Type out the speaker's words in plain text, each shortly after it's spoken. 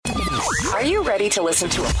Are you ready to listen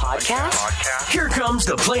to a podcast? Here comes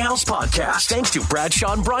the Playhouse Podcast, thanks to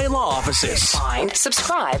Bradshaw and Bryan Law Offices. Find,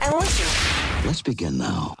 subscribe, and listen. Let's begin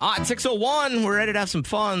now. At 6:01, we're ready to have some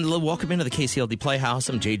fun. Welcome into the KCLD Playhouse.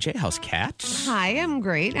 I'm JJ. How's Kat? Hi, I'm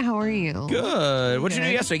great. How are you? Good. What'd you do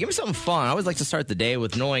Good. yesterday? Give me something fun. I always like to start the day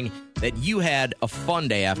with knowing that you had a fun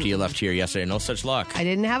day after you left here yesterday. No such luck. I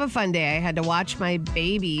didn't have a fun day. I had to watch my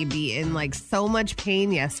baby be in so much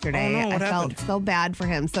pain yesterday. Oh, no, what I happened? felt so bad for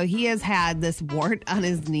him. So he has had this wart on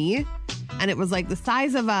his knee, and it was like the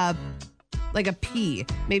size of a pea.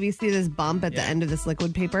 Maybe you see this bump at the end of this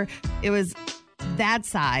liquid paper. It was that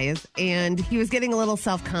size, and he was getting a little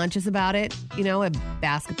self-conscious about it, at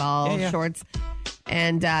basketball shorts.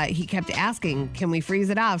 And he kept asking, can we freeze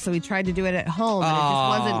it off? So we tried to do it at home, and it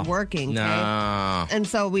just wasn't working. No. Okay? And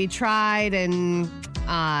so we tried, and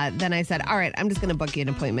then I said, all right, I'm just going to book you an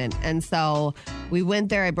appointment. And so we went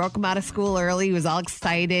there. I broke him out of school early. He was all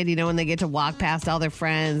excited, when they get to walk past all their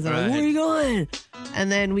friends. They're like, where are you going?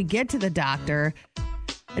 And then we get to the doctor,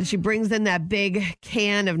 and she brings in that big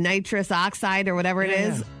can of nitrous oxide or whatever it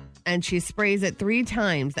is, and she sprays it 3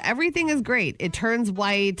 times. Everything is great. It turns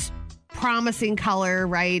white, promising color,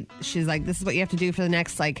 right? She's like, this is what you have to do for the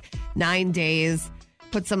next 9 days.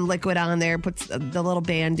 Put some liquid on there, puts the little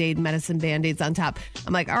Band-Aid, medicine Band-Aids on top.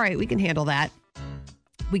 I'm like, all right, we can handle that.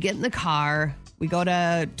 We get in the car. We go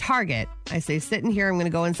to Target. I say, sit in here. I'm going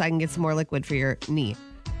to go inside and get some more liquid for your knee.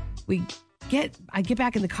 I get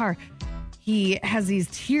back in the car. He has these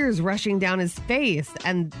tears rushing down his face,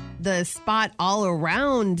 and the spot all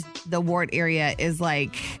around the wart area is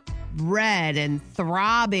red and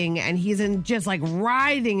throbbing, and he's in just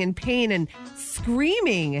writhing in pain and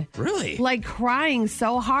screaming. Really? Crying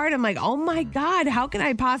so hard. I'm like, oh my God, how can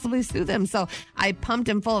I possibly sue them? So I pumped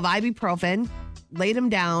him full of ibuprofen, laid him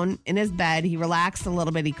down in his bed. He relaxed a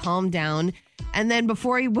little bit. He calmed down. And then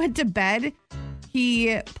before he went to bed,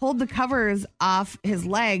 he pulled the covers off his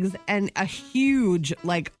legs, and a huge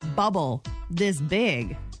bubble this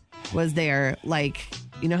big was there.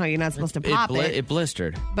 You know how you're not supposed to pop it? It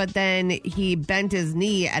blistered. But then he bent his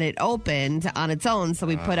knee and it opened on its own. So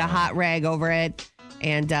we put a hot rag over it,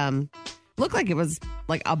 and looked like it was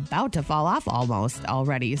about to fall off almost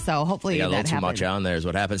already. So hopefully You got a that little too happened. much on there is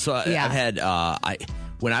what happened. So I've had,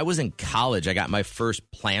 when I was in college, I got my first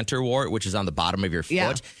plantar wart, which is on the bottom of your foot.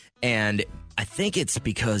 Yeah. And I think it's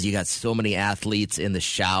because you got so many athletes in the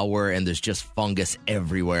shower, and there's just fungus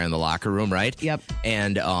everywhere in the locker room, right? Yep.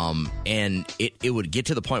 And it would get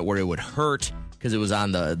to the point where it would hurt because it was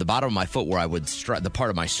on the bottom of my foot where I would the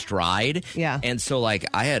part of my stride. Yeah. And so I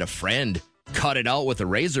had a friend cut it out with a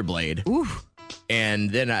razor blade. Ooh. And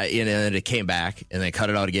then it came back, and they cut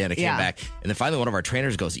it out again. It came back. And then finally one of our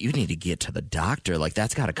trainers goes, you need to get to the doctor.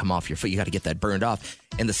 That's got to come off your foot. You got to get that burned off.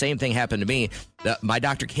 And the same thing happened to me. My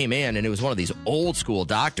doctor came in, and it was one of these old school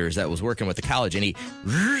doctors that was working with the college, and he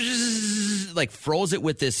froze it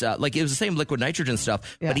with this, it was the same liquid nitrogen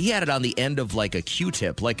stuff, but he had it on the end of a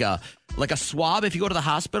Q-tip, like a swab if you go to the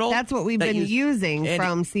hospital. That's what we've been using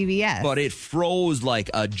from CVS. But it froze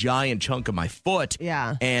a giant chunk of my foot.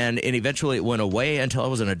 Yeah. And eventually it went away until I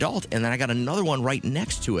was an adult. And then I got another one right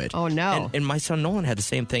next to it. Oh, no. And my son Nolan had the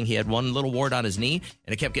same thing. He had one little wart on his knee,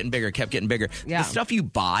 and it kept getting bigger, Yeah. The stuff you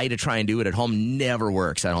buy to try and do it at home never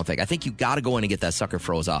works, I don't think. I think you got to go in and get that sucker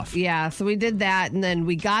froze off. Yeah, so we did that, and then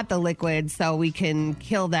we got the liquid so we can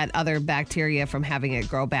kill that other bacteria from having it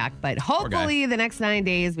grow back. But hopefully the next 9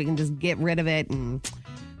 days we can just get rid of it and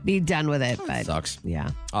be done with it. But sucks. Yeah.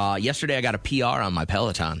 Yesterday I got a PR on my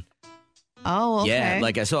Peloton. Oh, okay.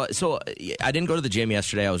 Yeah, so I didn't go to the gym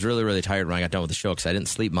yesterday. I was really, really tired when I got done with the show because I didn't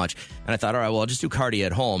sleep much. And I thought, all right, well, I'll just do cardio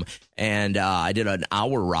at home. And I did an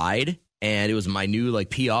hour ride, and it was my new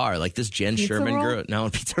PR. This Jen Pizza Sherman roll? girl. No,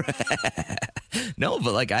 pizza. No,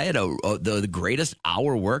 but I had the greatest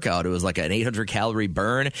hour workout. It was an 800 calorie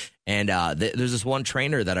burn. And there's this one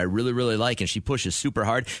trainer that I really, really like, and she pushes super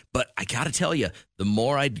hard. But I got to tell you, the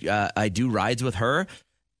more I do rides with her,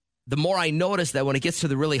 the more I notice that when it gets to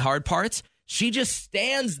the really hard parts, she just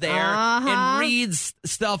stands there and reads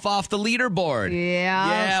stuff off the leaderboard. Yeah.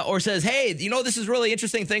 Yeah, or says, hey, this is really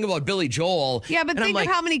interesting thing about Billy Joel. Yeah, but And think I'm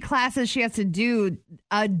of how many classes she has to do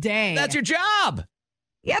a day. That's your job.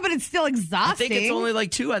 Yeah, but it's still exhausting. I think it's only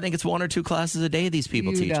 2. I think it's 1 or 2 classes a day these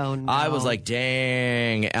people teach. Don't know. I was like,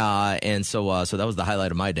 dang. And so that was the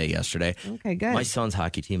highlight of my day yesterday. Okay, good. My son's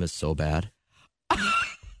hockey team is so bad.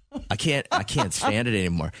 I can't stand it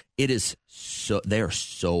anymore. They are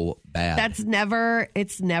so bad.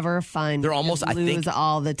 It's never fun. They're almost, I lose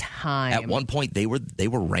all the time. At one point, they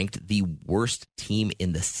were ranked the worst team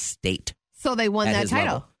in the state. So they won at that his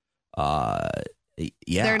title. level.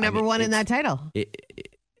 Yeah. They're number one in that title.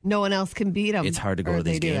 No one else can beat them. It's hard to go to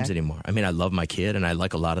these games anymore. I mean, I love my kid, and I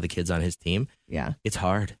like a lot of the kids on his team. Yeah. It's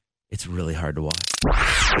hard. It's really hard to watch.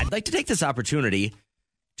 I'd like to take this opportunity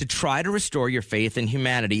to try to restore your faith in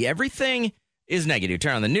humanity. Everything is negative.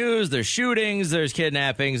 Turn on the news, there's shootings, there's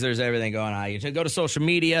kidnappings, there's everything going on. You go to social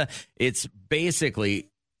media, it's basically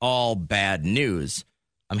all bad news.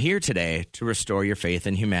 I'm here today to restore your faith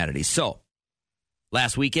in humanity. So,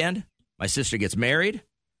 last weekend, my sister gets married.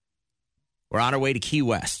 We're on our way to Key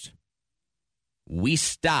West. We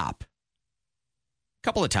stop a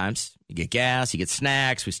couple of times. You get gas, you get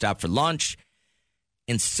snacks, we stop for lunch.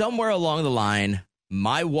 And somewhere along the line,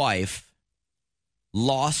 my wife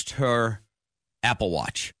lost her Apple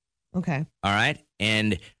Watch. Okay. All right.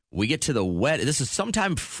 And we get to the wedding. This is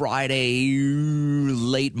sometime Friday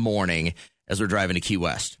late morning as we're driving to Key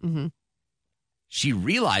West. Mm-hmm. She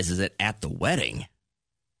realizes it at the wedding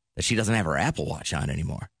that she doesn't have her Apple Watch on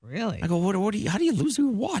anymore. Really? I go, how do you lose your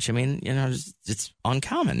watch? I mean, it's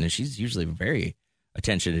uncommon. And she's usually very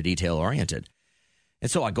attention to detail oriented. And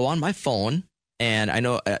so I go on my phone, and I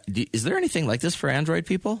know, is there anything like this for Android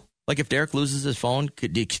people? Like if Derek loses his phone,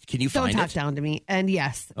 can you find it? Don't talk down to me. And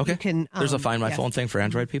yes, okay. You can. There's a Find My Phone thing for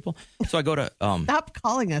Android people. So I go to stop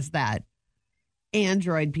calling us that.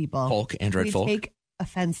 Android people. Folk, Android we folk. Take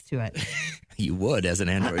offense to it. You would as an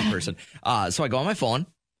Android person. So I go on my phone,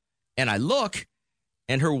 and I look,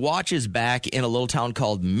 and her watch is back in a little town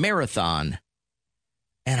called Marathon.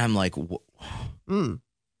 And I'm like, what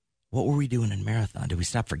were we doing in Marathon? Did we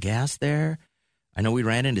stop for gas there? I know we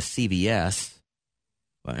ran into CVS.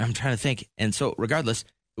 I'm trying to think. And so regardless,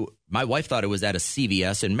 my wife thought it was at a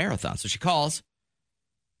CVS in Marathon. So she calls.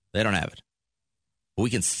 They don't have it. But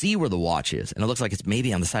we can see where the watch is. And it looks like it's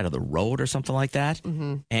maybe on the side of the road or something like that.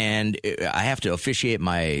 Mm-hmm. And I have to officiate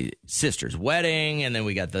my sister's wedding. And then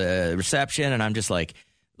we got the reception. And I'm just like,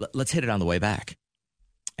 let's hit it on the way back.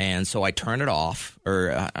 And so I turn it off.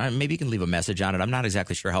 Or maybe you can leave a message on it. I'm not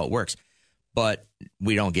exactly sure how it works. But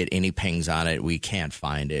we don't get any pings on it. We can't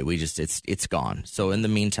find it. It's gone. So in the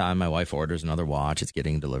meantime, my wife orders another watch. It's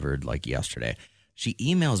getting delivered like yesterday. She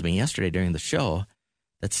emails me yesterday during the show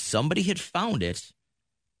that somebody had found it.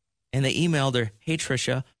 And they emailed her, hey,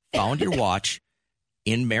 Trisha, found your watch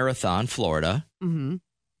in Marathon, Florida. Mm-hmm.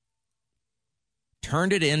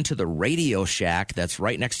 Turned it into the Radio Shack that's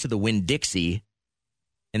right next to the Winn-Dixie.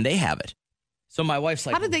 And they have it. So my wife's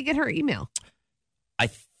like, how did they get her email? I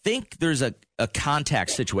think there's a contact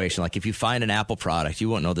situation. Like if you find an Apple product, you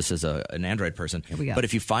won't know this as an Android person. Here we go. But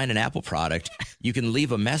if you find an Apple product, you can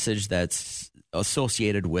leave a message that's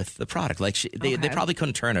associated with the product. Like they probably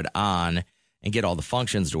couldn't turn it on and get all the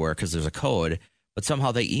functions to work because there's a code, but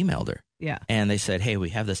somehow they emailed her. Yeah. And they said, hey, we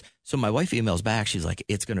have this. So my wife emails back. She's like,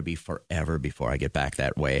 it's going to be forever before I get back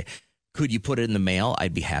that way. Could you put it in the mail?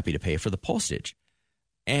 I'd be happy to pay for the postage.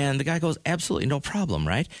 And the guy goes, absolutely no problem,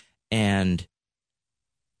 right? And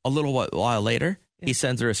a little while later, he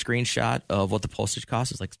sends her a screenshot of what the postage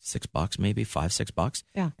cost is, like $6, maybe $5-6.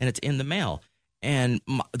 Yeah. And it's in the mail. And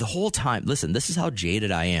the whole time, listen, this is how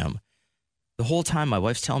jaded I am. The whole time my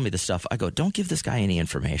wife's telling me this stuff, I go, don't give this guy any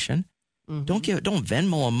information. Mm-hmm. Don't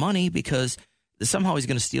Venmo him money because somehow he's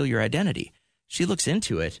going to steal your identity. She looks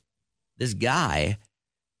into it. This guy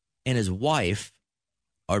and his wife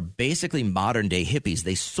are basically modern day hippies.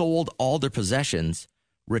 They sold all their possessions,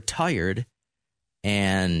 retired,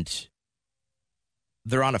 and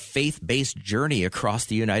they're on a faith-based journey across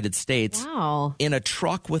the United States. Wow. In a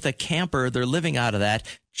truck with a camper. They're living out of that,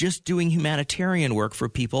 just doing humanitarian work for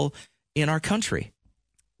people in our country.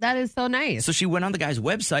 That is so nice. So she went on the guy's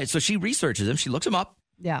website. So she researches him. She looks him up.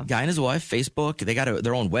 Yeah. Guy and his wife, Facebook. They got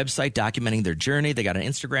their own website documenting their journey. They got an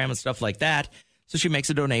Instagram and stuff like that. So she makes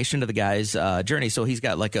a donation to the guy's journey. So he's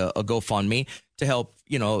got like a GoFundMe to help,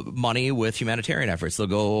 money with humanitarian efforts. They'll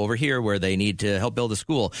go over here where they need to help build a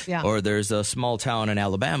school. Yeah. Or there's a small town in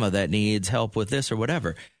Alabama that needs help with this or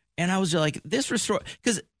whatever. And I was like, this restore,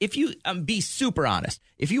 because if you be super honest,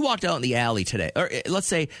 if you walked out in the alley today, or let's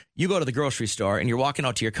say you go to the grocery store and you're walking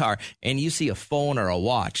out to your car and you see a phone or a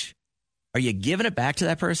watch, are you giving it back to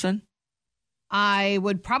that person? I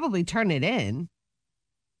would probably turn it in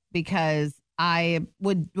because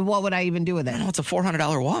what would I even do with it? I know it's a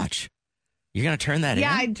 $400 watch. You're going to turn that in?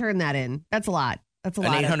 Yeah, I'd turn that in. That's a lot. That's a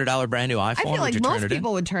lot. An $800 brand new iPhone? I feel like most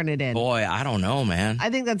people would turn it in. Boy, I don't know, man.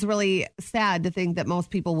 I think that's really sad to think that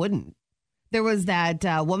most people wouldn't. There was that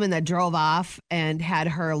woman that drove off and had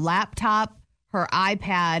her laptop, her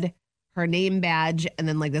iPad, her name badge, and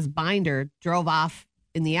then like this binder, drove off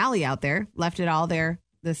in the alley out there, left it all there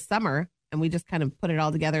this summer, and we just kind of put it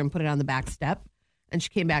all together and put it on the back step, and she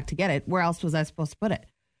came back to get it. Where else was I supposed to put it?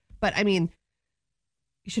 But I mean,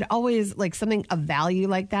 you should always, like, something of value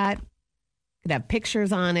like that could have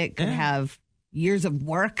pictures on it, could have years of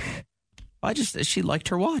work. She liked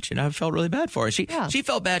her watch, and I felt really bad for her. She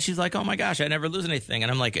felt bad. She's like, oh my gosh, I never lose anything.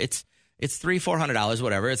 And I'm like, it's $300-$400,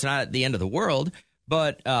 whatever. It's not the end of the world.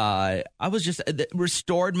 But I was just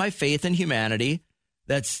restored my faith in humanity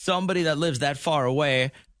that somebody that lives that far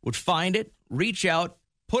away would find it, reach out,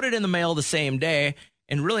 put it in the mail the same day,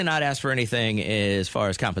 and really not ask for anything as far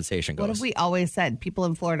as compensation goes. What if we always said people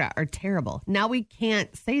in Florida are terrible? Now we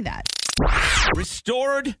can't say that.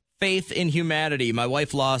 Restored faith in humanity. My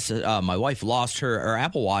wife lost her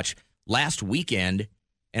Apple Watch last weekend,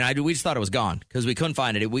 and we just thought it was gone because we couldn't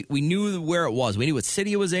find it. We knew where it was. We knew what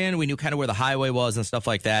city it was in. We knew kind of where the highway was and stuff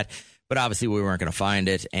like that. But obviously, we weren't going to find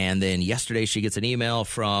it. And then yesterday, she gets an email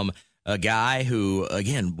from a guy who,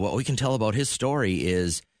 again, what we can tell about his story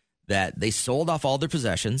is that they sold off all their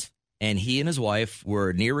possessions, and he and his wife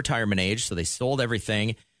were near retirement age, so they sold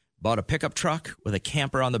everything, bought a pickup truck with a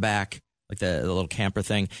camper on the back, like the little camper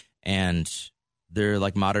thing, and they're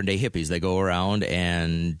like modern-day hippies. They go around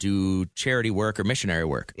and do charity work or missionary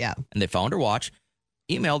work. Yeah. And they found her watch,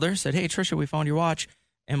 emailed her, said, hey, Trisha, we found your watch.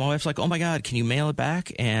 And my wife's like, oh, my God, can you mail it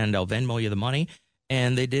back? And I'll Venmo you the money.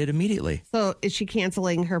 And they did immediately. So is she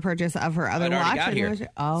canceling her purchase of her other watch? Got here.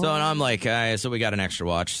 Oh. So and I'm like, so we got an extra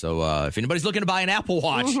watch. So if anybody's looking to buy an Apple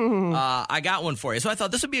Watch, I got one for you. So I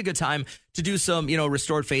thought this would be a good time to do some,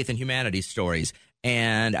 restored faith in humanity stories.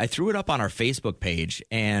 And I threw it up on our Facebook page.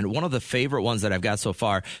 And one of the favorite ones that I've got so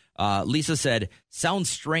far, Lisa said, sounds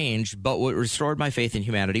strange, but what restored my faith in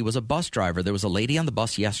humanity was a bus driver. There was a lady on the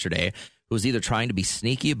bus yesterday who was either trying to be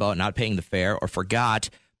sneaky about not paying the fare or forgot.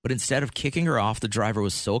 But instead of kicking her off, the driver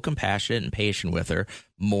was so compassionate and patient with her,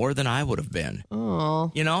 more than I would have been.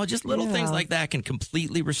 Oh. Just little things like that can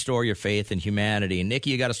completely restore your faith in humanity. And Nikki,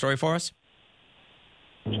 you got a story for us?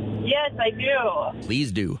 Yes, I do.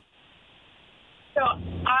 Please do. So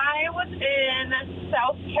I was in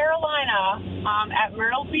South Carolina at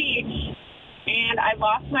Myrtle Beach, and I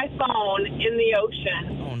lost my phone in the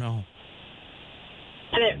ocean. Oh, no.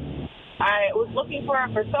 And I was looking for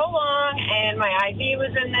it for so long, and my ID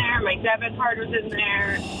was in there, my debit card was in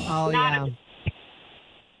there. Oh, not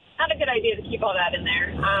a good idea to keep all that in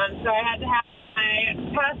there. So I had to have my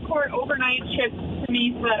passport overnight shipped to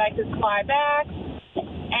me so that I could fly back.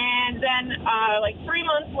 And then, 3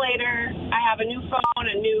 months later, I have a new phone,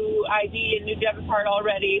 a new ID, a new debit card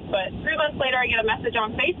already. But 3 months later, I get a message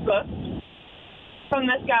on Facebook from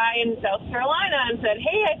this guy in South Carolina and said,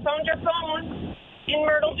 hey, I found your phone in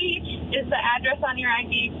Myrtle Beach. Is the address on your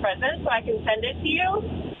ID present so I can send it to you?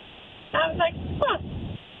 And I was like,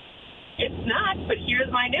 it's not, but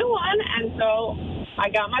here's my new one. And so I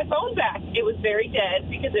got my phone back. It was very dead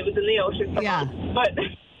because it was in the ocean for months. But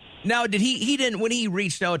now, did he didn't, when he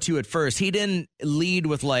reached out to you at first, he didn't lead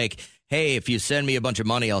with like, hey, if you send me a bunch of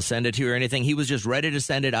money, I'll send it to you or anything. He was just ready to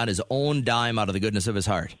send it on his own dime out of the goodness of his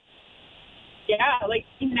heart. Yeah,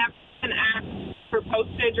 he never even asked for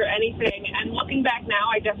postage or anything. And looking back now,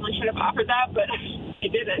 I definitely should have offered that, but I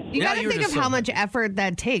didn't. You got to think of how much effort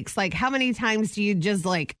that takes. Like, how many times do you just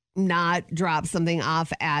not drop something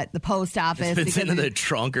off at the post office? It's in the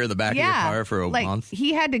trunk or the back of your car for a month.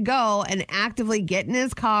 He had to go and actively get in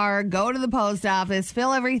his car, go to the post office,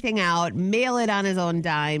 fill everything out, mail it on his own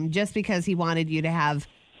dime, just because he wanted you to have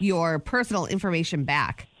your personal information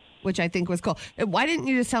back, which I think was cool. Why didn't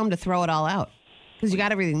you just tell him to throw it all out? Because you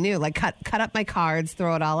got everything new. Like, cut up my cards,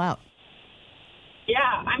 throw it all out. Yeah,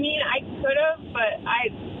 I mean, I could have, but I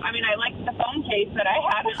liked the phone case that I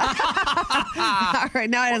had. All right,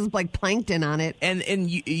 now it has plankton on it. And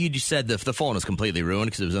you just said the phone was completely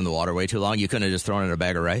ruined because it was in the water way too long. You couldn't have just thrown it in a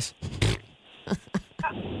bag of rice.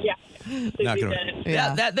 Yeah. Not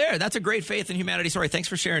gonna, that's a great faith in humanity story. Thanks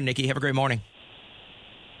for sharing, Nikki. Have a great morning.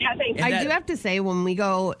 Yeah, thanks. I do have to say, when we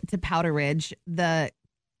go to Powder Ridge, the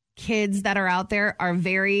kids that are out there are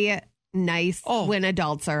very nice when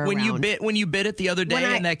adults are when around. When you bit it the other day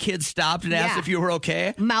and that kid stopped and asked if you were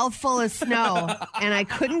okay. Mouthful of snow. And I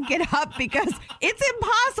couldn't get up because it's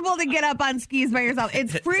impossible to get up on skis by yourself.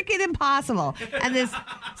 It's freaking impossible. And this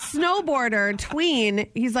snowboarder, tween,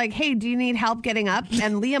 he's like, hey, do you need help getting up?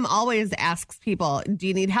 And Liam always asks people, do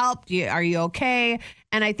you need help? Are you okay?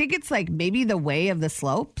 And I think it's maybe the way of the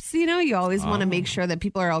slopes. You always want to make sure that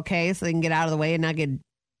people are okay so they can get out of the way and not get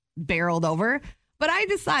barreled over. But I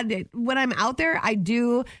decided when I'm out there, I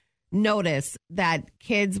do notice that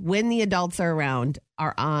kids, when the adults are around,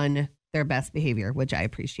 are on their best behavior, which I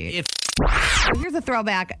appreciate. So here's a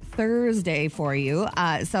throwback Thursday for you.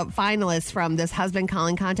 So finalists from this husband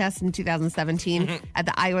calling contest in 2017 at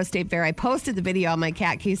the Iowa State Fair. I posted the video on my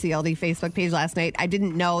Cat KCLD Facebook page last night. I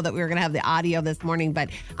didn't know that we were going to have the audio this morning, but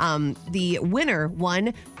the winner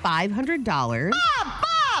won $500. Bob,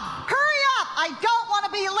 hurry up. I don't want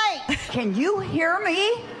to be late. Can you hear me?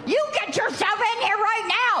 You get yourself in here right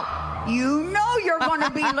now. You know you're going to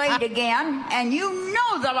be late again, and you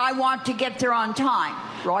know that I want to get there on time.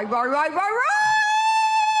 Right.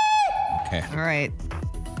 Okay. All right.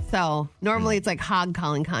 So normally it's like hog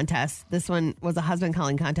calling contest. This one was a husband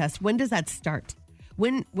calling contest. When does that start?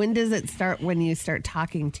 When does it start when you start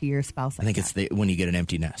talking to your spouse? I think it's when you get an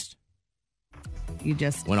empty nest. You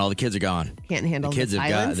just when all the kids are gone. Can't handle the kids.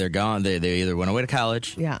 They're gone. They either went away to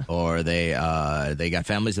college, or they got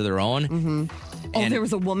families of their own. Mm-hmm. Oh, there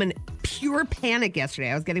was a woman, pure panic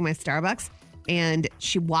yesterday. I was getting my Starbucks, and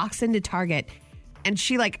she walks into Target, and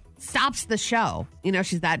she like stops the show. You know,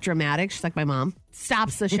 she's that dramatic. She's like my mom.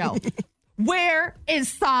 Stops the show. Where is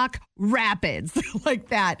Sauk Rapids? Like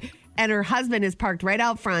that. And her husband is parked right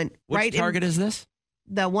out front. Which Target is this?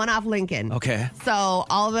 The one off Lincoln. Okay. So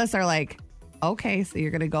all of us are like, okay, so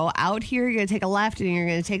you're going to go out here, you're going to take a left, and you're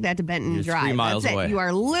going to take that to Benton Drive. 3 miles That's away. It. You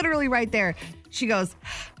are literally right there. She goes,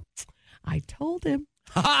 I told him.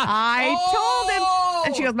 I told him.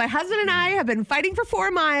 And she goes, my husband and I have been fighting for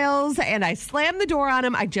 4 miles, and I slammed the door on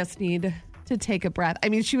him. I just need to take a breath. I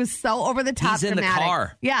mean, she was so over the top. He's in dramatic. the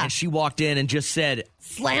car. Yeah. And she walked in and just said,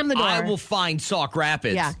 slam the door. I will find Sauk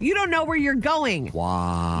Rapids. Yeah. You don't know where you're going.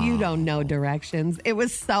 Wow. You don't know directions. It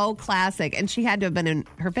was so classic. And she had to have been in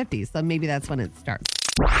her 50s, so maybe that's when it starts.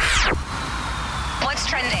 What's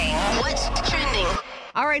trending? What's trending?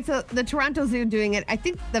 All right, so the Toronto Zoo doing it. I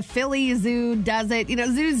think the Philly Zoo does it. You know,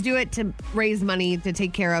 zoos do it to raise money to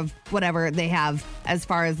take care of whatever they have as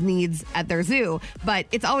far as needs at their zoo. But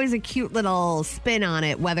it's always a cute little spin on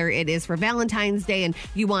it, whether it is for Valentine's Day and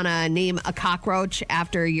you want to name a cockroach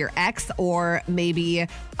after your ex or maybe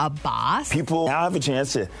a boss. People now have a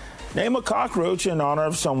chance to name a cockroach in honor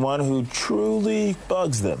of someone who truly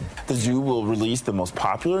bugs them. The zoo will release the most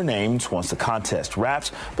popular names once the contest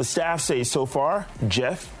wraps, but staff say so far,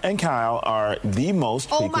 Jeff and Kyle are the most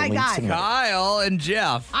frequently submitted. Kyle and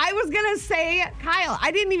Jeff. I was going to say Kyle. I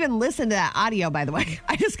didn't even listen to that audio, by the way.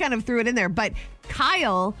 I just kind of threw it in there. But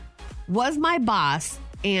Kyle was my boss,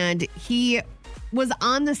 and he was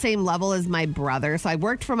on the same level as my brother. So I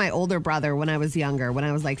worked for my older brother when I was younger, when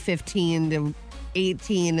I was like 15 to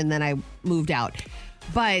 18, and then I moved out.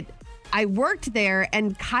 But I worked there,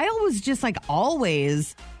 and Kyle was just like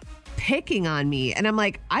always picking on me. And I'm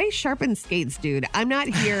like, I sharpen skates, dude. I'm not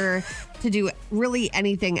here to do really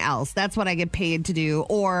anything else. That's what I get paid to do.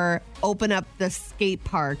 Or open up the skate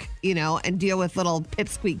park, you know, and deal with little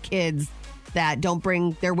pipsqueak kids that don't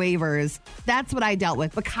bring their waivers. That's what I dealt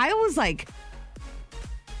with. But Kyle was like,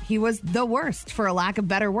 he was the worst, for a lack of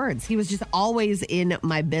better words. He was just always in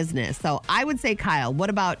my business. So I would say, Kyle, what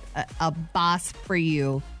about a boss for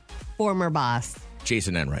you? Former boss.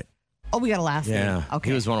 Jason Enright. Oh, we got a last name. Okay.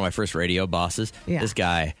 He was one of my first radio bosses. Yeah. This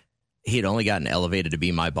guy, he had only gotten elevated to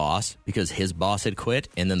be my boss because his boss had quit,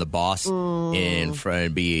 and then the boss in front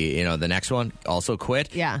of the next one also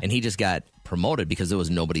quit. Yeah. And he just got promoted because there was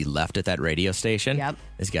nobody left at that radio station. Yep.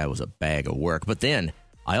 This guy was a bag of work. But then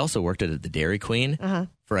I also worked at the Dairy Queen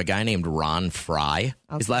for a guy named Ron Fry.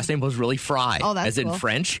 Okay. His last name was really Fry, oh, that's as in cool.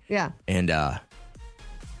 French. Yeah. And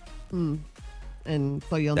and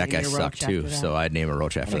so you'll that name guy your roach sucked too. after that. So I'd name a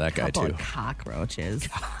roach after And that guy a couple too. of cockroaches.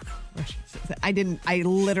 I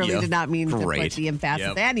literally did not mean to put the emphasis.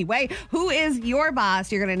 Yep. Anyway, who is your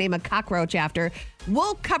boss you're going to name a cockroach after?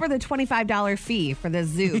 We'll cover the $25 fee for the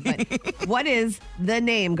zoo, but what is the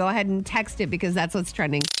name? Go ahead and text it because that's what's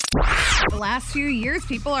trending. The last few years,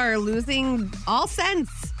 people are losing all sense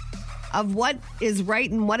of what is right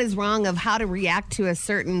and what is wrong, of how to react to a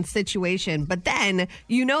certain situation. But then,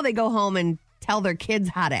 they go home and tell their kids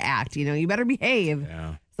how to act. You better behave.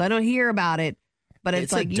 Yeah. So I don't hear about it. But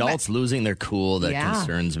it's like adults losing their cool that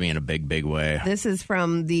concerns me in a big, big way. This is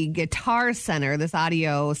from the Guitar Center. This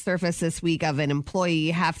audio surfaced this week of an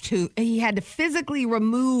employee he had to physically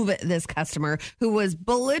remove this customer who was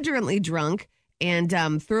belligerently drunk and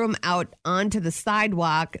threw him out onto the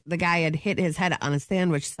sidewalk. The guy had hit his head on a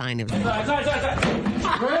sandwich sign. It was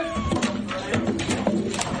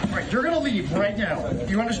You're going to leave right now. Do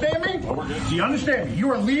you understand me? Do you understand me? You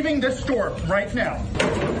are leaving this store right now.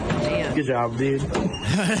 Man. Good job, dude.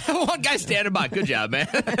 One guy standing by. Good job, man.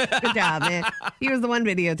 Good job, man. He was the one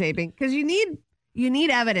videotaping. Because you need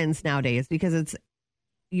evidence nowadays, because it's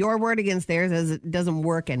your word against theirs, as it doesn't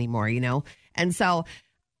work anymore, And so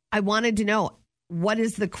I wanted to know, what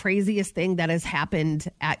is the craziest thing that has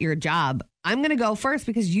happened at your job? I'm going to go first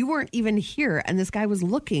because you weren't even here and this guy was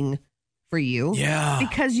looking for you. Yeah.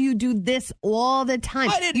 Because you do this all the time.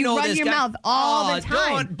 I didn't you know run this your guy. mouth all the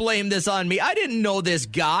time. Don't blame this on me. I didn't know this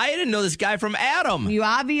guy. I didn't know this guy from Adam. You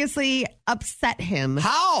obviously upset him.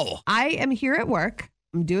 How? I am here at work.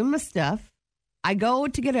 I'm doing my stuff. I go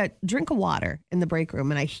to get a drink of water in the break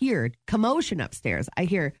room and I hear commotion upstairs. I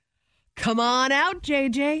hear, "Come on out,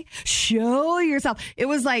 JJ. Show yourself." It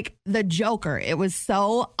was like the Joker. It was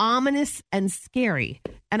so ominous and scary.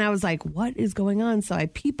 And I was like, what is going on? So I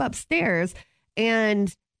peep upstairs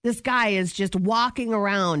and this guy is just walking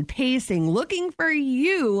around, pacing, looking for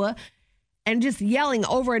you and just yelling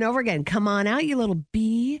over and over again, "Come on out, you little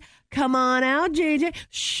bee. Come on out, JJ.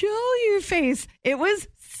 Show your face." It was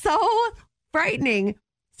so frightening.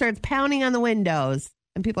 Starts pounding on the windows.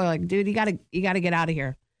 And people are like, "Dude, you gotta get out of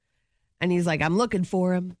here." And he's like, "I'm looking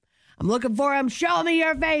for him. I'm looking for him. Show me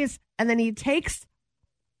your face." And then he takes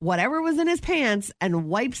whatever was in his pants and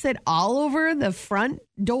wipes it all over the front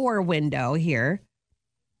door window here.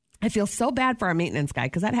 I feel so bad for our maintenance guy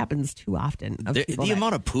because that happens too often. The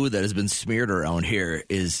amount of poo that has been smeared around here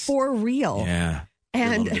is for real. Yeah.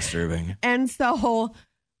 And a little disturbing. And so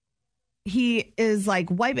he is like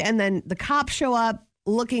wiping, and then the cops show up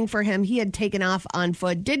looking for him. He had taken off on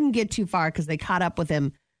foot, didn't get too far because they caught up with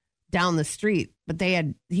him down the street, but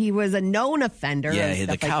he was a known offender. Yeah,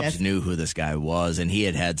 the cops like knew who this guy was, and he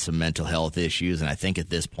had some mental health issues, and I think at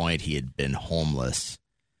this point he had been homeless.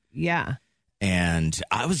 Yeah. And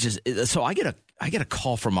I was just, so I get a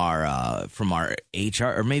call from our HR,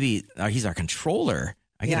 or maybe he's our controller.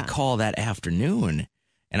 I get a call that afternoon,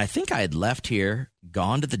 and I think I had left here,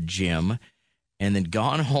 gone to the gym, and then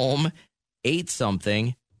gone home, ate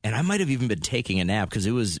something. And I might have even been taking a nap because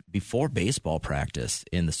it was before baseball practice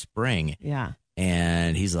in the spring. Yeah.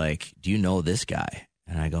 And he's like, "Do you know this guy?"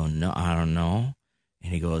 And I go, "No, I don't know."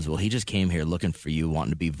 And he goes, "Well, he just came here looking for you,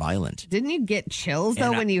 wanting to be violent." Didn't you get chills,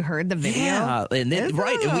 though, when you heard the video? Yeah. And then,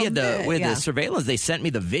 right. And we had the surveillance. They sent me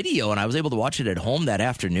the video, and I was able to watch it at home that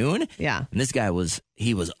afternoon. Yeah. And this guy was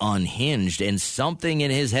unhinged, and something in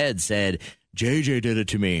his head said, "JJ did it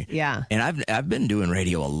to me." Yeah. And I've been doing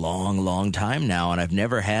radio a long, long time now, and I've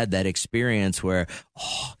never had that experience where,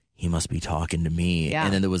 he must be talking to me. Yeah.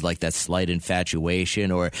 And then there was like that slight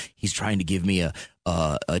infatuation, or he's trying to give me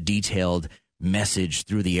a detailed message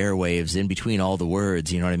through the airwaves in between all the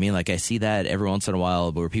words. You know what I mean? Like I see that every once in a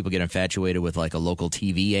while where people get infatuated with like a local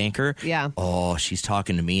TV anchor. Yeah. "Oh, she's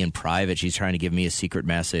talking to me in private. She's trying to give me a secret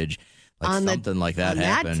message." Like something like that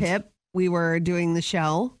happened. On that tip, we were doing the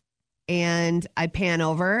show. And I pan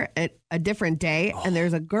over at a different day, and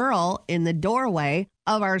there's a girl in the doorway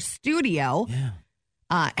of our studio. Yeah.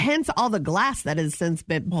 Hence all the glass that has since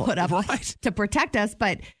been put up to protect us.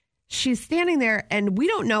 But she's standing there, and we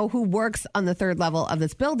don't know who works on the third level of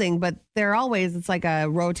this building, but it's like a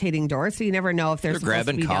rotating door, so you never know if they're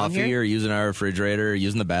grabbing to be coffee down here. or using our refrigerator or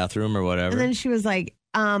using the bathroom or whatever. And then she was like,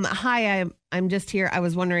 "Hi, I'm just here. I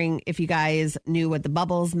was wondering if you guys knew what the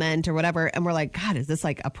bubbles meant or whatever." And we're like, "God, is this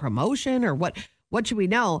like a promotion or what? What should we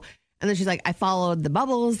know?" And then she's like, "I followed the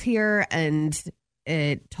bubbles here, and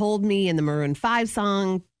it told me in the Maroon 5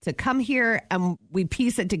 song to come here." And we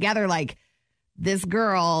piece it together like this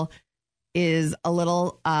girl is a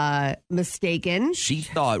little mistaken. She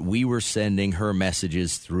thought we were sending her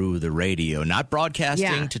messages through the radio, not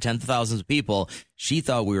broadcasting to tens of thousands of people. She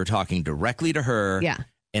thought we were talking directly to her. Yeah.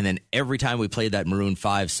 And then every time we played that Maroon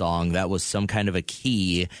 5 song, that was some kind of a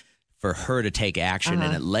key for her to take action.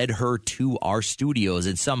 And it led her to our studios.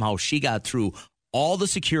 And somehow she got through all the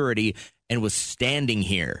security and was standing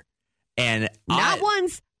here. And not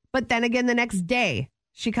once, but then again the next day.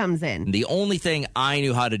 She comes in. The only thing I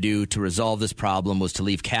knew how to do to resolve this problem was to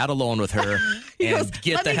leave Kat alone with her and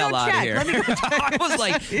get the hell out of here. I was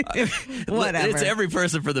like, whatever. It's every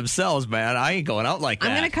person for themselves, man. I ain't going out like that.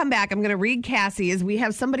 I'm going to come back. I'm going to read Cassie's. We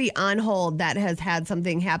have somebody on hold that has had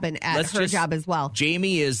something happen at her job as well.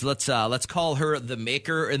 Jamie is, let's call her the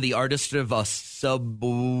maker and the artist of a sub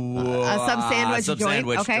sandwich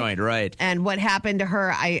joint, right. And what happened to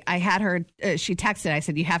her, I had her, she texted, I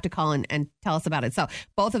said, you have to call and tell us about it. So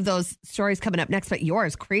both of those stories coming up next, but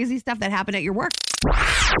yours, crazy stuff that happened at your work.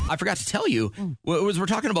 I forgot to tell you, we're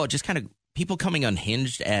talking about just kind of people coming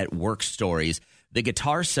unhinged at work stories. The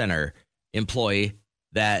Guitar Center employee,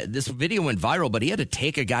 that this video went viral, but he had to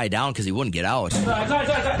take a guy down because he wouldn't get out.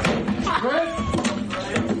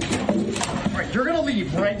 You're going to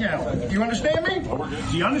leave right now. Do you understand me?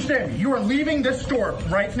 Do you understand me? You are leaving this store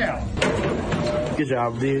right now. Good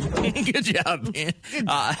job, dude. Good job, man.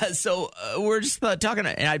 So we're just talking,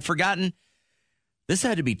 and I'd forgotten This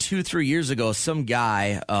had to be 2-3 years ago. Some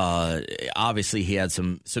guy, obviously he had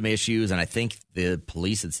some issues, and I think the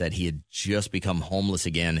police had said he had just become homeless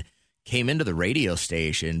again, came into the radio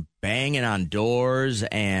station banging on doors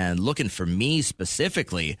and looking for me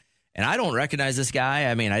specifically. And I don't recognize this guy.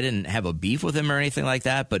 I mean, I didn't have a beef with him or anything like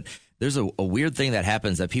that, but there's a weird thing that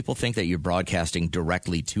happens that people think that you're broadcasting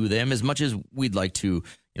directly to them. As much as we'd like to,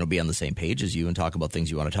 be on the same page as you and talk about things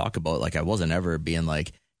you want to talk about. Like, I wasn't ever being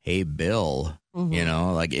like, hey, Bill,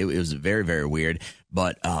 like it was very, very weird.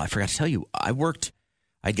 But I forgot to tell you,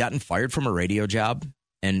 I'd gotten fired from a radio job,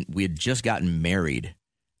 and we had just gotten married.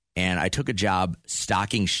 And I took a job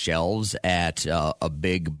stocking shelves at a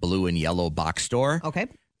big blue and yellow box store. Okay.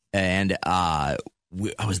 And I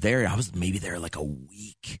was there. I was maybe there like a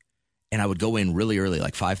week. And I would go in really early,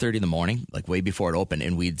 like 5:30 in the morning, like way before it opened.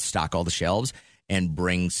 And we'd stock all the shelves and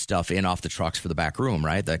bring stuff in off the trucks for the back room,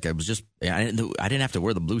 right? Like I didn't have to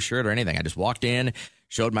wear the blue shirt or anything. I just walked in,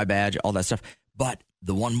 showed my badge, all that stuff. But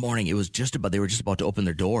the one morning, they were just about to open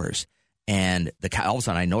their doors. And all of a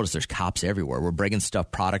sudden, I noticed there's cops everywhere. We're bringing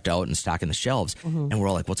product out and stocking the shelves. And we're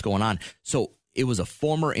all like, what's going on? So it was a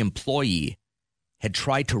former employee had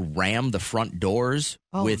tried to ram the front doors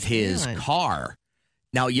with his car.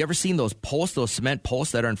 Now, you ever seen those cement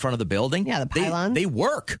posts that are in front of the building? Yeah, the pylons. They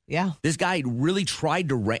work. Yeah. This guy really tried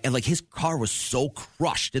to ram, and like his car was so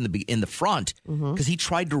crushed in the front because he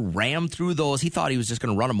tried to ram through those. He thought he was just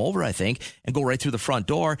going to run them over, I think, and go right through the front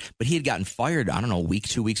door. But he had gotten fired, I don't know, a week,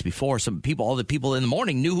 2 weeks before. All the people in the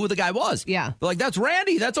morning knew who the guy was. Yeah. They're like, that's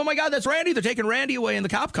Randy. Oh my God, that's Randy. They're taking Randy away in the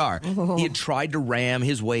cop car. He had tried to ram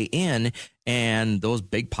his way in. And those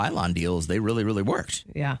big pylon deals, they really, really worked.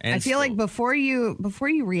 Yeah. And I feel like before you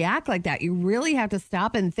react like that, you really have to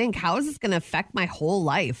stop and think, how is this going to affect my whole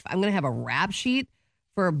life? I'm going to have a rap sheet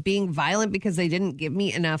for being violent because they didn't give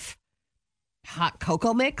me enough hot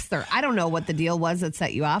cocoa mix, or I don't know what the deal was that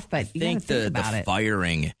set you off, but you got to think about it.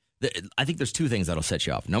 Firing, I think there's two things that'll set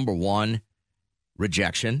you off. Number one,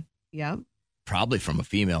 rejection. Yeah. Probably from a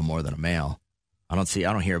female more than a male. I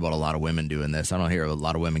don't hear about a lot of women doing this. I don't hear a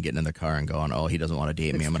lot of women getting in the car and going, oh, he doesn't want to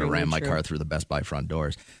date me. I'm going to ram my car through the Best Buy front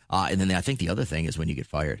doors. And then I think the other thing is when you get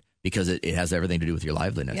fired, because it has everything to do with your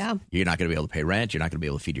liveliness. Yeah. You're not going to be able to pay rent. You're not going to be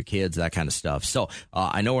able to feed your kids, that kind of stuff. So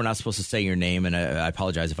I know we're not supposed to say your name, and I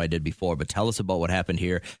apologize if I did before, but tell us about what happened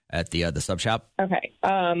here at the sub shop. Okay.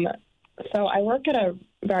 So I work at a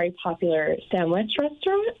very popular sandwich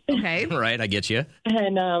restaurant. Okay. Right, I get you.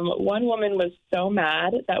 And one woman was so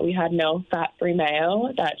mad that we had no fat-free mayo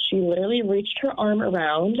that she literally reached her arm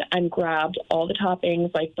around and grabbed all the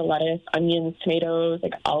toppings, like the lettuce, onions, tomatoes,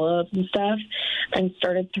 like olives and stuff, and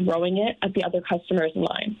started throwing it at the other customers in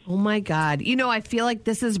line. Oh, my God. I feel like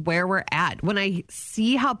this is where we're at. When I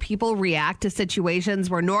see how people react to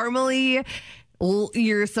situations where normally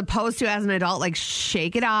you're supposed to, as an adult, like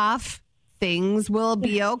shake it off. Things will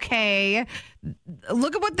be okay.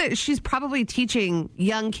 Look at she's probably teaching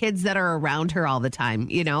young kids that are around her all the time.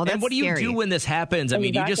 That's and what do you do when this happens? I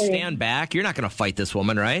mean, you just stand back. You're not going to fight this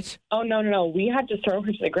woman, right? Oh, no. We had to throw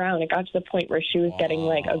her to the ground. It got to the point where she was getting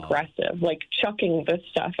aggressive, like chucking the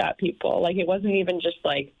stuff at people. Like it wasn't even just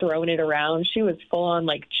like throwing it around. She was full on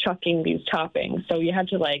like chucking these toppings. So you had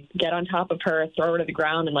to like get on top of her, throw her to the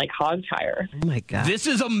ground, and like hog tie her. Oh my God. This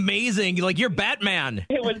is amazing. Like you're Batman.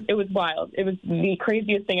 It was wild. It was the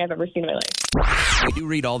craziest thing I've ever seen in my life. We do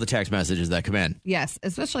read all the text messages that come in. Yes,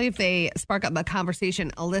 especially if they spark up a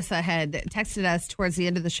conversation. Alyssa had texted us towards the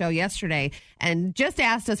end of the show yesterday and just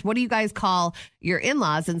asked us, what do you guys call your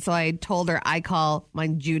in-laws? And so I told her I call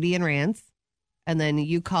mine Judy and Rance. And then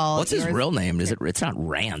you call... What's his real name? It's not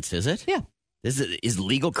Rance, is it? Yeah. Is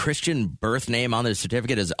legal Christian birth name on the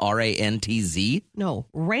certificate is R-A-N-T-Z? No,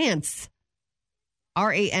 Rance.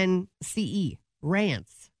 R-A-N-C-E.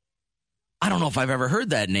 Rance. I don't know if I've ever heard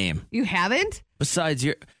that name. You haven't? Besides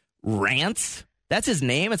your Rance? That's his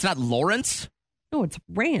name? It's not Lawrence? No, it's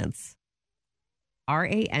Rance.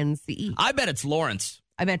 R-A-N-C-E. I bet it's Lawrence.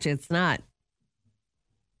 I bet you it's not.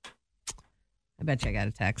 I bet you I got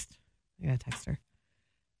a text. I got to text her.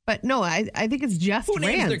 But no, I think it's just Who Rance.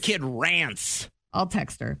 names their kid Rance? I'll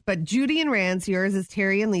text her. But Judy and Rance, yours is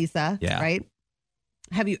Terry and Lisa, right?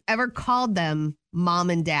 Have you ever called them mom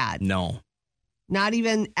and dad? No. Not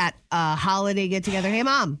even at a holiday get-together. Hey,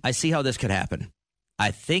 Mom. I see how this could happen.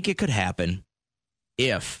 I think it could happen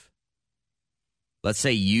if, let's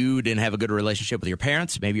say you didn't have a good relationship with your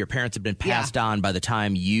parents. Maybe your parents had been passed on by the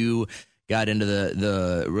time you got into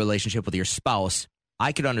the relationship with your spouse.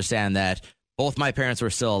 I could understand that. Both my parents were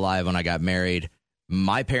still alive when I got married.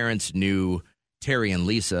 My parents knew Terry and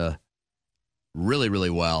Lisa really, really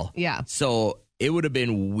well. Yeah. So it would have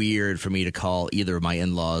been weird for me to call either of my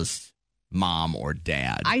in-laws mom or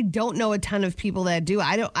dad. I don't know a ton of people that do.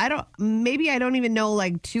 Maybe I don't even know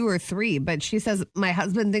like 2 or 3, but she says my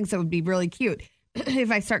husband thinks it would be really cute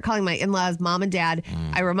if I start calling my in-laws mom and dad.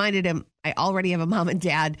 I reminded him I already have a mom and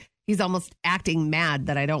dad. He's almost acting mad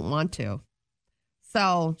that I don't want to.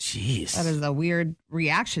 So jeez, that is a weird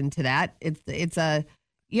reaction to that.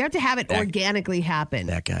 You have to have it organically happen.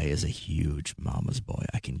 That guy is a huge mama's boy.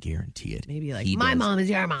 I can guarantee it. Maybe like my mom is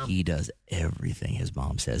your mom. He does everything his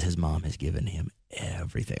mom says. His mom has given him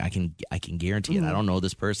everything. I can guarantee it. I don't know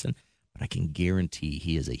this person, but I can guarantee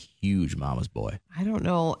he is a huge mama's boy. I don't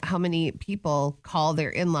know how many people call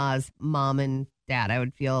their in-laws mom and dad. I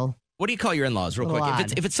would feel. What do you call your in-laws real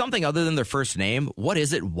quick? If it's something other than their first name, what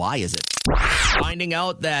is it? Why is it? Finding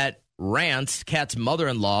out that Rance, Kat's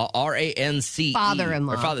mother-in-law, R-A-N-C-E.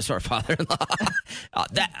 Father-in-law. Father-in-law.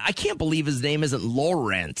 I can't believe his name isn't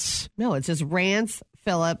Lawrence. No, it's just Rance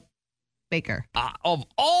Philip Baker. Of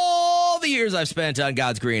all the years I've spent on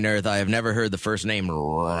God's green earth, I have never heard the first name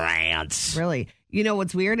Rance. Really? You know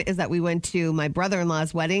what's weird is that we went to my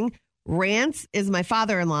brother-in-law's wedding. Rance is my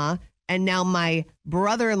father-in-law, and now my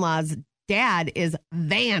brother-in-law's dad is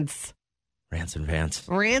Vance. Rance and Vance.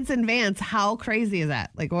 Rance and Vance. How crazy is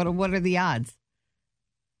that? Like, what are the odds?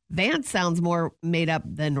 Vance sounds more made up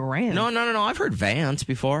than Rance. No. I've heard Vance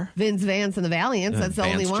before. Vince Vance and the Valiants. That's the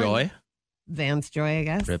only one. Joy. Vance Joy, I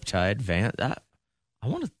guess. Riptide. Vance. I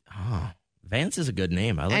want to. Vance is a good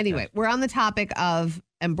name. I like Anyway, that. we're on the topic of,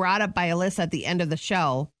 and brought up by Alyssa at the end of the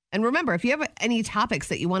show. And remember, if you have any topics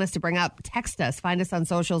that you want us to bring up, text us, find us on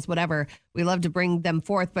socials, whatever. We love to bring them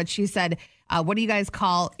forth. But she said, what do you guys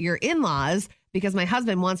call your in-laws? Because my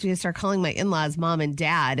husband wants me to start calling my in-laws mom and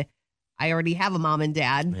dad. I already have a mom and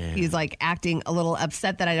dad. Man. He's like acting a little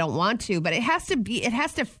upset that I don't want to, but it has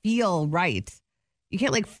to feel right. You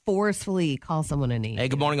can't like forcefully call someone a name. Hey,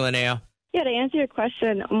 good morning, Linnea. Yeah, to answer your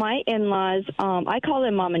question, my in-laws, I call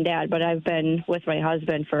them mom and dad, but I've been with my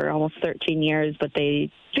husband for almost 13 years, but they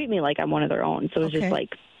treat me like I'm one of their own. So it's just like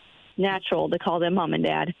natural to call them mom and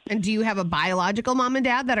dad. And do you have a biological mom and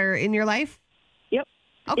dad that are in your life? Yep.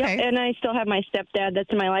 Okay. Yep. And I still have my stepdad that's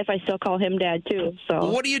in my life. I still call him dad too.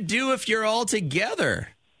 So What do you do if you're all together?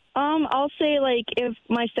 I'll say like if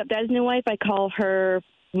my stepdad's new wife, I call her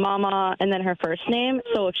Mama and then her first name.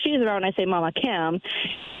 So if she's around, I say Mama Kim.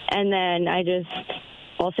 And then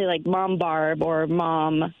I'll say like Mom Barb or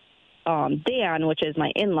Mom Dan, which is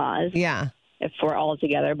my in-laws. Yeah. If we're all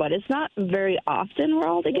together. But it's not very often we're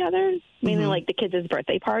all together, mainly like the kids'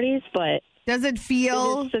 birthday parties. But does it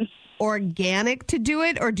feel organic to do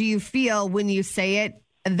it? Or do you feel when you say it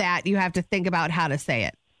that you have to think about how to say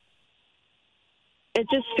it? It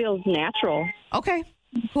just feels natural. Okay.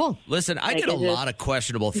 Cool. Listen, I did a lot of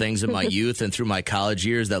questionable things in my youth and through my college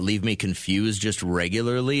years that leave me confused just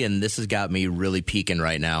regularly, and this has got me really peaking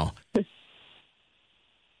right now.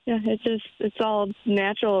 Yeah, it's all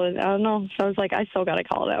natural, and I don't know. So I was like, I still got to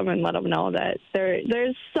call them and let them know that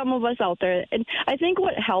there's some of us out there. And I think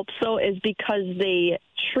what helps, though, is because they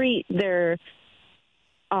treat their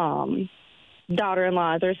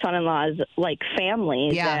daughter-in-laws or son-in-laws like family.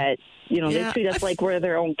 Yeah. That they treat us like we're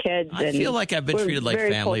their own kids. I feel like I've been treated like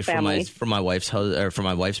family from my wife's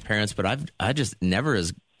parents, but I just never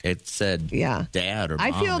said dad or mom.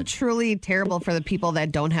 I feel truly terrible for the people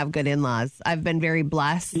that don't have good in-laws. I've been very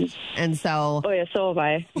blessed, and so. Oh yeah, so have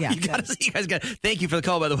I. Yeah, you guys got. Thank you for the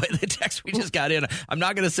call, by the way. The text we just got in. I'm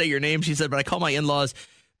not going to say your name, she said, but I call my in-laws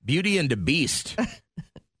Beauty and the Beast.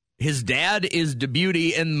 His dad is the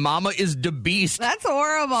Beauty and Mama is the Beast. That's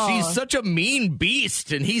horrible. She's such a mean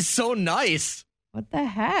beast, and he's so nice. What the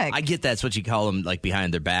heck? I get that's what you call them, like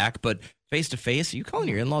behind their back, but face to face, you calling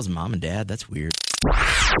your in-laws mom and dad? That's weird.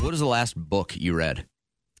 What is the last book you read?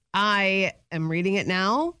 I am reading it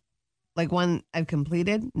now. Like one I've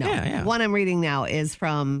completed. No, yeah. One I'm reading now is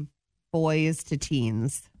from Boys to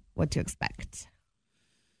Teens. What to Expect.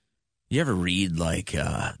 You ever read like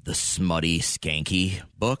the smutty, skanky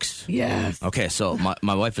books? Yes. Okay, so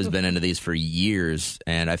my wife has been into these for years,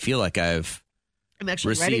 and I feel like I'm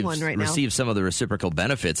actually reading one right now. Received some of the reciprocal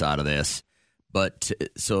benefits out of this. But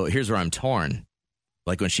so here's where I'm torn.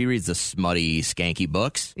 Like when she reads the smutty, skanky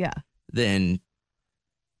books, then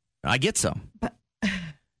I get some. But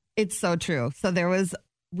it's so true. So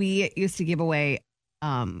we used to give away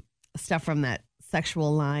stuff from that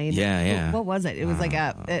sexual line. Yeah. What was it? It was like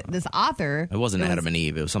this author. It wasn't Adam and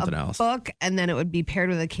Eve. It was something else. Book, and then it would be paired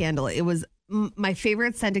with a candle. It was my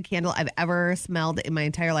favorite scented candle I've ever smelled in my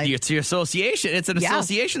entire life. It's your association. It's an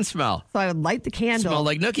association smell. So I would light the candle. Smell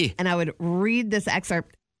like Nookie. And I would read this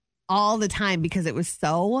excerpt all the time because it was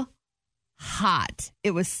so hot.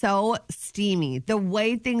 It was so steamy. The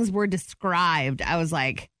way things were described, I was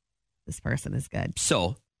like, this person is good.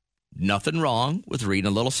 So, nothing wrong with reading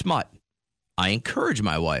a little smut. I encourage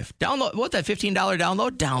my wife. Download, what, that $15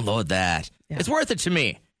 download? Download that. Yeah. It's worth it to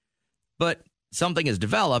me. But something has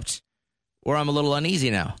developed where I'm a little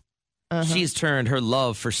uneasy now. She's turned her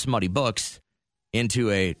love for smutty books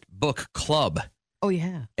into a book club. Oh,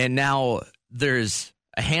 yeah. And now there's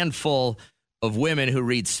a handful of women who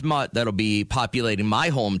read smut that'll be populating my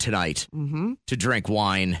home tonight to drink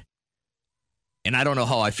wine. And I don't know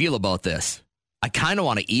how I feel about this. I kind of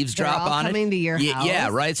want to eavesdrop on it. Coming to your house. Yeah,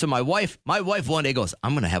 right. So my wife one day goes,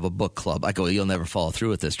 I'm going to have a book club. I go, you'll never follow through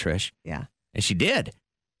with this, Trish. Yeah. And she did.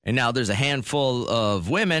 And now there's a handful of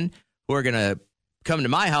women who are going to come to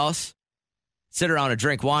my house, sit around and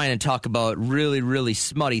drink wine and talk about really, really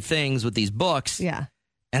smutty things with these books. Yeah.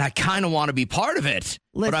 And I kind of want to be part of it.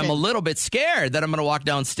 But I'm a little bit scared that I'm going to walk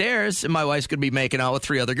downstairs and my wife's going to be making out with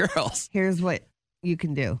 3 other girls. Here's what you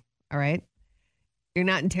can do. All right. You're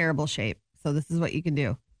not in terrible shape. So this is what you can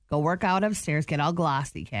do. Go work out upstairs, get all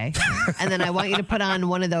glossy, okay? And then I want you to put on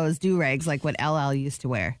one of those do-rags like what LL used to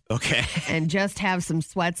wear. Okay. And just have some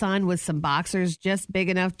sweats on with some boxers just big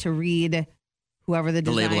enough to read whoever the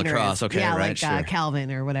designer label across. is. Okay, yeah, right, like sure.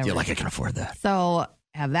 Calvin or whatever. Yeah, like I can afford that. So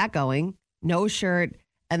have that going, no shirt,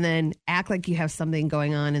 and then act like you have something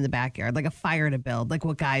going on in the backyard, like a fire to build, like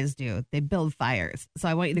what guys do. They build fires. So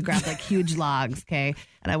I want you to grab like huge logs, okay?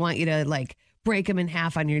 And I want you to like break them in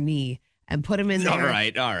half on your knee and put them in there. All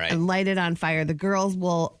right. And light it on fire. The girls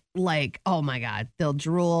will like, oh my God, they'll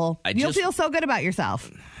drool. You'll feel so good about yourself.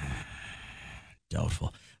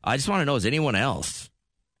 Doubtful. I just want to know, is anyone else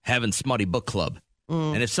having smutty book club?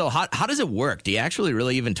 And if so, how does it work? Do you actually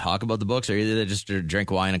really even talk about the books, or you just drink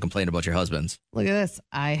wine and complain about your husbands? Look at this.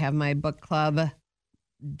 I have my book club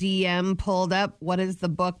DM pulled up. What is the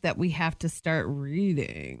book that we have to start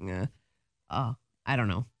reading? Oh, I don't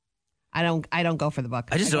know. I don't go for the book.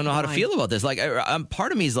 I just don't know how to feel about this. Like,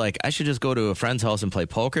 part of me is like, I should just go to a friend's house and play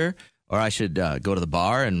poker, or I should go to the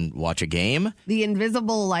bar and watch a game. The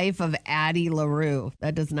Invisible Life of Addie LaRue.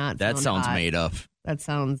 That does not. That sounds hot. made up. That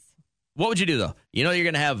sounds. What would you do though? You know, you're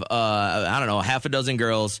gonna have I don't know, half a dozen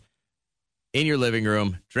girls in your living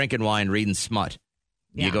room drinking wine, reading smut.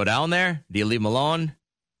 Do you go down there? Do you leave them alone?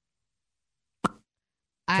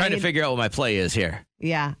 Trying to figure out what my play is here.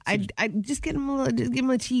 Yeah, I just give him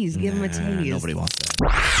a tease. Give him a tease. Nobody wants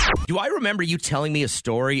that. Do I remember you telling me a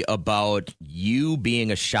story about you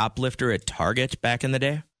being a shoplifter at Target back in the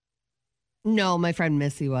day? No, my friend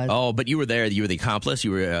Missy was. Oh, but you were there. You were the accomplice. You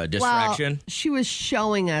were a distraction. Well, she was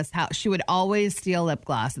showing us how she would always steal lip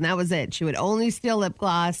gloss, and that was it. She would only steal lip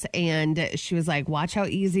gloss, and she was like, "Watch how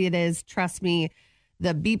easy it is. Trust me,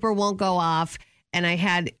 the beeper won't go off." And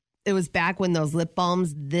it was back when those lip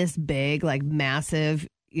balms this big, like massive,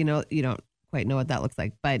 you don't quite know what that looks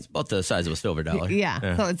like, but it's about the size of a silver dollar.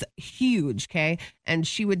 Yeah. So it's huge. Okay. And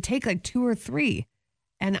she would take like 2 or 3.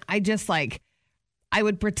 And I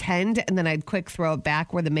would pretend, and then I'd quick throw it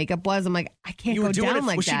back where the makeup was. I'm like, I can't go down like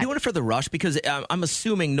that. Was she doing it for the rush? Because I'm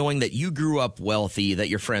assuming, knowing that you grew up wealthy, that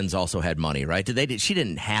your friends also had money, right? She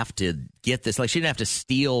didn't have to get this. Like, she didn't have to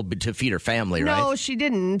steal to feed her family, right? No, she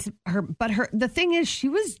didn't. The thing is, she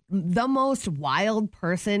was the most wild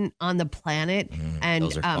person on the planet. And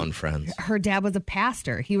those are fun friends. Her dad was a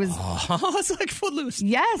pastor. He was. Oh, it's like Footloose.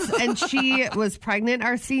 Yes. And she was pregnant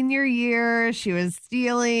our senior year. She was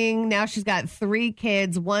stealing. Now she's got 3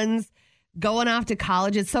 kids. One's going off to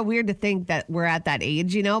college. It's so weird to think that we're at that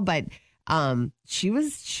age, but she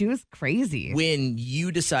was crazy. When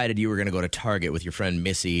you decided you were going to go to Target with your friend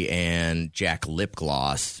Missy and Jack lip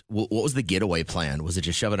gloss, what was the getaway plan? Was it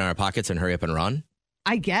just shove it in our pockets and hurry up and run?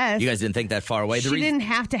 I guess. You guys didn't think that far away? She didn't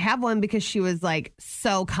have to have one because she was like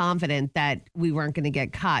so confident that we weren't going to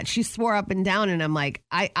get caught. She swore up and down, and I'm like,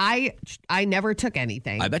 I never took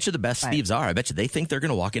anything. I bet you the best thieves are. I bet you they think they're going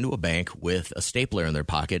to walk into a bank with a stapler in their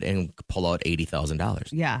pocket and pull out $80,000.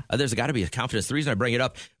 Yeah. There's got to be a confidence. The reason I bring it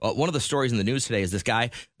up, one of the stories in the news today is this guy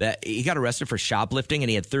that he got arrested for shoplifting, and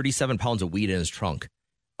he had 37 pounds of weed in his trunk.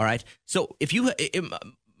 All right. So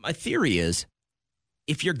my theory is,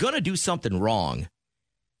 if you're going to do something wrong,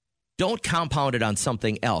 don't compound it on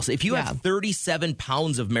something else. If you have 37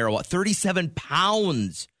 pounds of marijuana, 37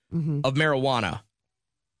 pounds of marijuana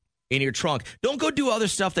in your trunk, don't go do other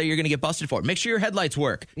stuff that you're going to get busted for. Make sure your headlights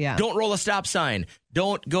work. Yeah. Don't roll a stop sign.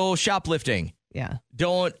 Don't go shoplifting. Yeah.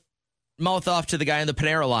 Don't mouth off to the guy in the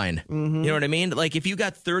Panera line. You know what I mean? Like, if you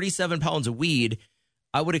got 37 pounds of weed,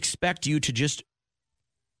 I would expect you to just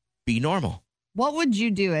be normal. What would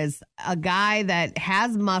you do as a guy that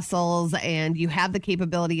has muscles and you have the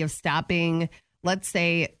capability of stopping, let's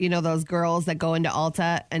say, those girls that go into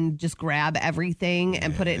Ulta and just grab everything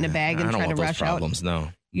and put it in a bag and try to rush out? No.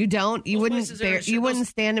 You don't? You Those places are wouldn't insured. you wouldn't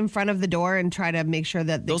stand in front of the door and try to make sure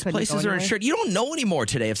that they Those couldn't places go are anywhere? insured. You don't know anymore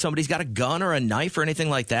today if somebody's got a gun or a knife or anything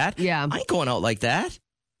like that. Yeah. I ain't going out like that.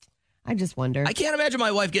 I just wonder. I can't imagine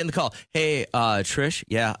my wife getting the call. Hey, Trish,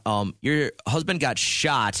 your husband got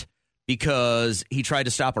shot because he tried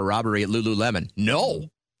to stop a robbery at Lululemon. No.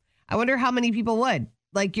 I wonder how many people would.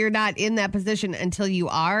 Like, you're not in that position until you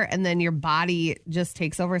are, and then your body just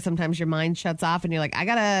takes over. Sometimes your mind shuts off, and you're like, I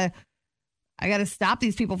gotta stop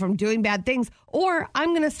these people from doing bad things, or I'm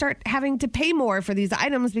going to start having to pay more for these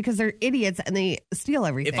items because they're idiots and they steal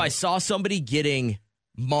everything. If I saw somebody getting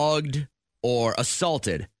mugged or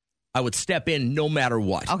assaulted, I would step in no matter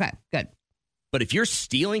what. Okay, good. But if you're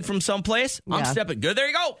stealing from someplace, I'm stepping. Good, there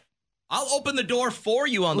you go. I'll open the door for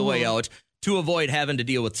you on the way out to avoid having to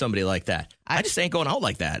deal with somebody like that. I just ain't going out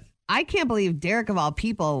like that. I can't believe Derek, of all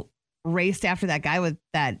people, raced after that guy with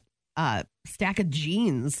that stack of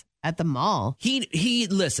jeans at the mall. He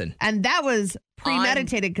listen. And that was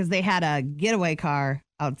premeditated because they had a getaway car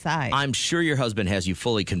outside. I'm sure your husband has you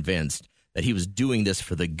fully convinced that he was doing this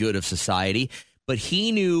for the good of society, but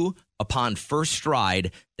he knew upon first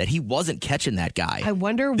stride that he wasn't catching that guy. I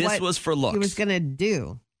wonder this what was for looks. he was going to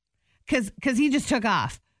do. Because he just took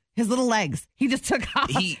off. His little legs. He just took off.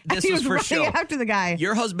 This he was for running show. after the guy.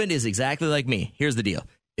 Your husband is exactly like me. Here's the deal.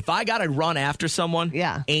 If I got to run after someone,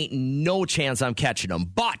 ain't no chance I'm catching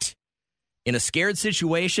them. But in a scared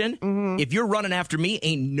situation, if you're running after me,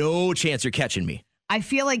 ain't no chance you're catching me. I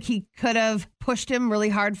feel like he could have pushed him really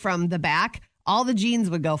hard from the back. All the jeans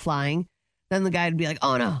would go flying. Then the guy would be like,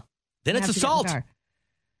 oh, no. Then it's assault.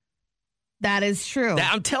 That is true.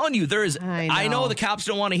 I'm telling you, there is. I know the cops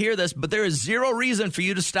don't want to hear this, but there is zero reason for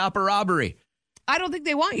you to stop a robbery. I don't think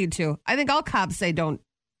they want you to. I think all cops say don't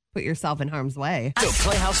put yourself in harm's way. The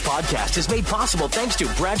Playhouse Podcast is made possible thanks to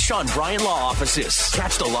Bradshaw and Bryan Law Offices.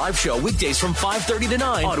 Catch the live show weekdays from 5:30 to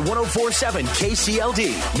 9 on 104.7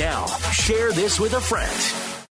 KCLD. Now, share this with a friend.